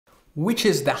Which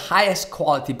is the highest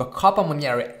quality Bacopa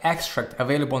Monnieri extract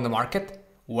available on the market?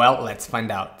 Well, let's find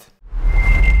out.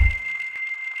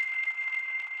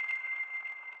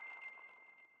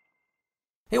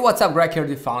 Hey, what's up, Greg here,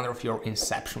 the founder of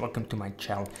YourInception. Welcome to my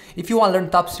channel. If you want to learn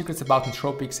top secrets about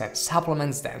nootropics and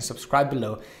supplements, then subscribe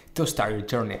below to start your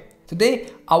journey. Today,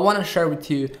 I want to share with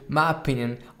you my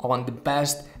opinion on the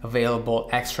best available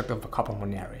extract of Bacopa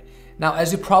Monnieri. Now,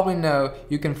 as you probably know,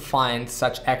 you can find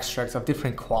such extracts of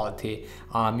different quality.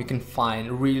 You can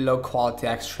find really low quality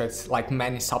extracts like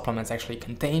many supplements actually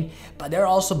contain, but there are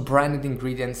also branded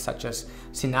ingredients such as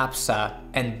Synapsa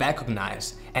and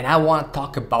Bacognize, and I want to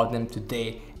talk about them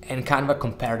today and kind of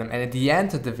compare them. And at the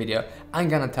end of the video, I'm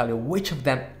gonna tell you which of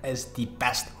them is the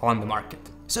best on the market.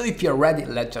 So if you're ready,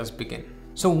 let's just begin.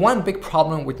 So one big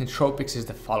problem with nootropics is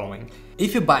the following.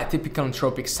 If you buy a typical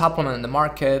nootropic supplement in the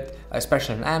market,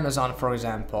 especially on Amazon for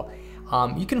example,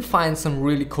 you can find some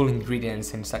really cool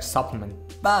ingredients in such supplement,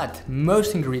 but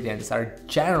most ingredients are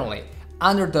generally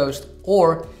underdosed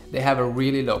or they have a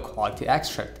really low quality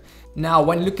extract. Now,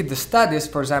 when you look at the studies,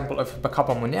 for example, of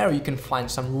Bacopa Monnieri, you can find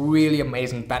some really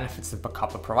amazing benefits that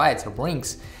Bacopa provides or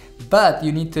brings. But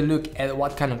you need to look at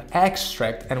what kind of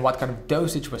extract and what kind of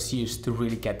dosage was used to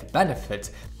really get the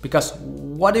benefits. Because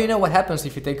what do you know what happens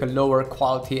if you take a lower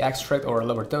quality extract or a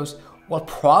lower dose? Well,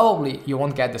 probably you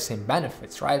won't get the same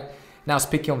benefits, right? Now,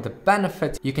 speaking of the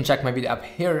benefits, you can check my video up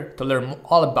here to learn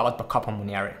all about Bacopa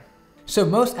Monnieri. So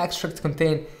most extracts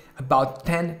contain about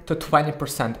 10 to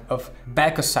 20% of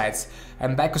bacosides,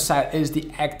 and bacoside is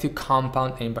the active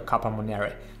compound in Bacopa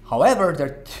Monnieri. However, there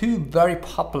are two very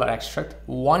popular extracts.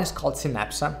 One is called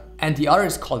Synapsa and the other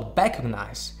is called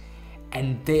Bacognize,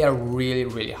 and they are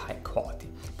really high quality.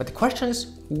 But the question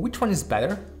is, which one is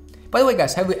better? By the way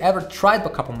guys, have you ever tried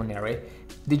Bacopa Monnieri?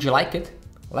 Did you like it?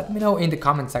 Let me know in the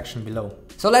comment section below.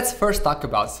 So let's first talk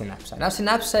about Synapsa. Now,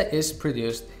 Synapsa is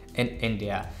produced in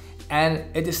India, and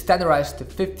it is standardized to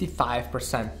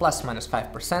 55% plus minus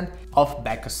 5% of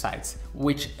bacosides,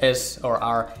 which is or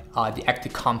are the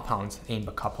active compounds in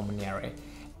Bacopa Monnieri.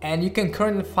 And you can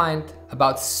currently find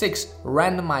about 6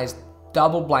 randomized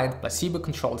double-blind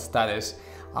placebo-controlled studies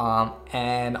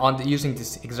using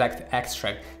this exact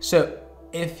extract. So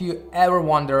if you ever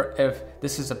wonder if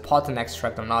this is a potent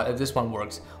extract or not, if this one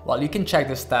works, well, you can check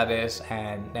the studies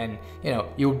and then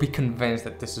you'll be convinced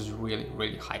that this is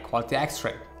really high quality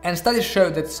extract. And studies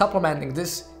show that supplementing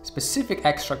this specific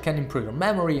extract can improve your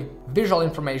memory, visual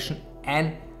information,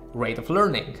 and rate of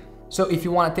learning. So if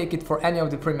you want to take it for any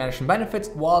of the pre-mentioned benefits,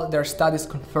 well, there are studies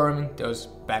confirming those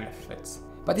benefits.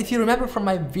 But if you remember from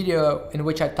my video in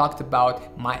which I talked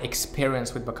about my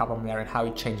experience with Bacopa Monnieri and how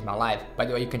it changed my life, by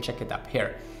the way, you can check it up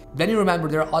here. Then you remember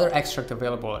there are other extracts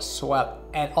available as well,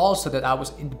 and also that I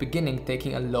was in the beginning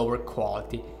taking a lower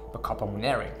quality Bacopa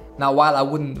Monnieri. Now, while I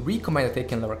wouldn't recommend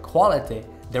taking lower quality,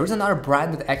 there is another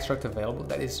branded extract available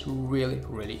that is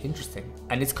really interesting,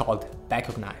 and it's called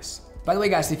Bacognize. By the way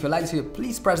guys, if you like this video,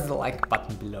 please press the like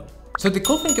button below. So the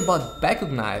cool thing about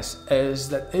Bacognize is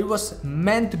that it was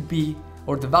meant to be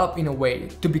or developed in a way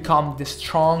to become the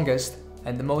strongest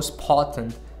and the most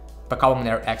potent Bacopa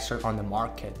Monnieri extract on the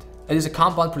market. It is a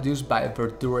compound produced by a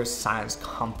Verdura science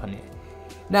company.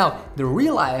 Now, the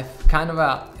real life kind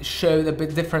of showed a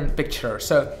bit different picture.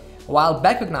 So while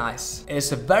Bacognize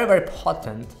is a very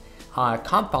potent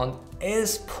compound, it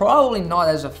is probably not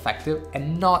as effective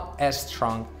and not as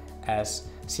strong as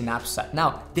Synapsa.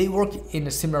 Now, they work in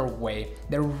a similar way.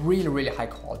 They're really high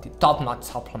quality, top-notch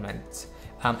supplements.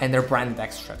 And they're branded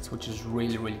extracts, which is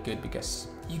really good because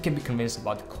you can be convinced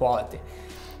about the quality.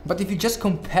 But if you just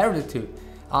compare the two,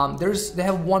 they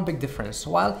have one big difference.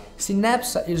 While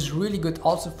Synapsa is really good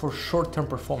also for short-term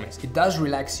performance, it does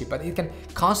relax you, but it can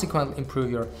consequently improve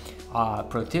your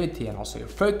productivity and also your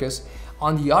focus.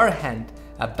 On the other hand,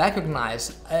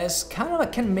 Bacognize is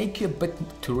can make you a bit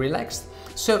too relaxed.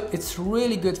 So it's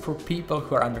really good for people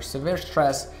who are under severe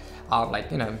stress,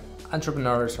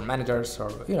 entrepreneurs or managers or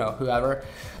whoever,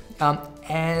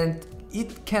 and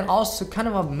it can also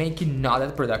make you not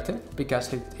that productive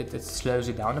because it slows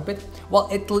you down a bit. Well,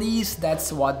 at least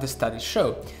that's what the studies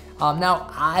show.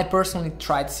 Now, I personally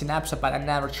tried Synapsa, but I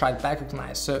never tried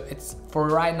Bacognize, so it's for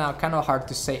right now kind of hard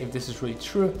to say if this is really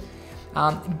true,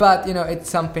 but it's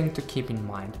something to keep in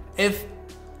mind. If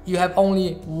you have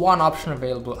only one option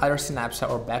available, either Synapsa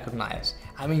or Bacognize,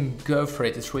 I mean, go for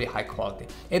it, it's really high quality.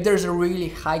 If there's a really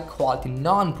high quality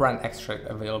non-brand extract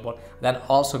available, then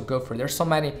also go for it. There's so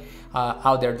many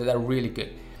out there that are really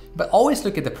good. But always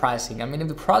look at the pricing. I mean, if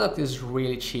the product is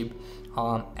really cheap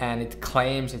and it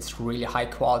claims it's really high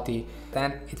quality,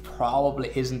 then it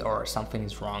probably isn't or something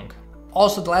is wrong.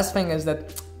 Also, the last thing is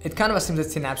that it kind of seems that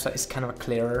Synapsa is kind of a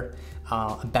clearer,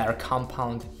 a better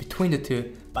compound between the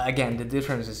two, but again, the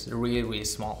difference is really, really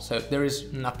small, so there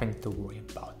is nothing to worry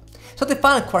about. So the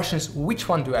final question is, which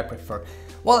one do I prefer?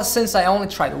 Well, since I only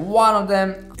tried one of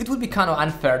them, it would be kind of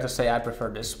unfair to say I prefer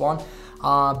this one,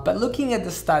 but looking at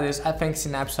the studies, I think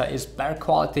Synapsa is better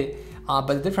quality, but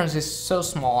the difference is so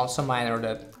small, so minor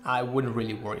that I wouldn't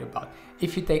really worry about.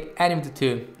 If you take any of the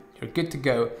two, you're good to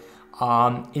go.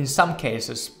 In some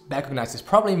cases, Bacognize is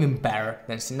probably even better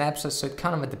than Synapsa, so it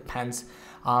kind of depends.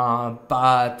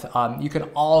 But you can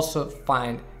also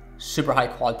find super high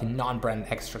quality non-brand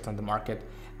extract on the market.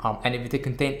 And if they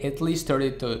contain at least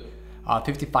 30 to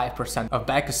 55% of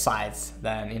bacosides,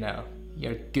 then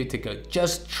you're good to go.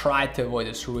 Just try to avoid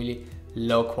this really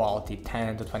low quality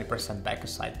 10 to 20%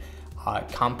 bacoside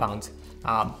compounds,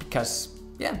 because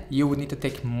you would need to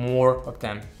take more of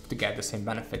them to get the same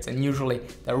benefits, and usually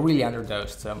they're really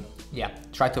underdosed, so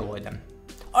try to avoid them.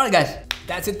 Alright guys,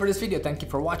 that's it for this video. Thank you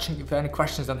for watching. If you have any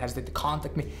questions, don't hesitate to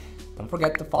contact me. Don't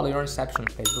forget to follow yourinception on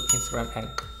Facebook, Instagram, and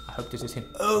I hope to see you soon.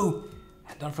 Oh,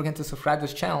 and don't forget to subscribe to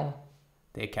this channel.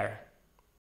 Take care.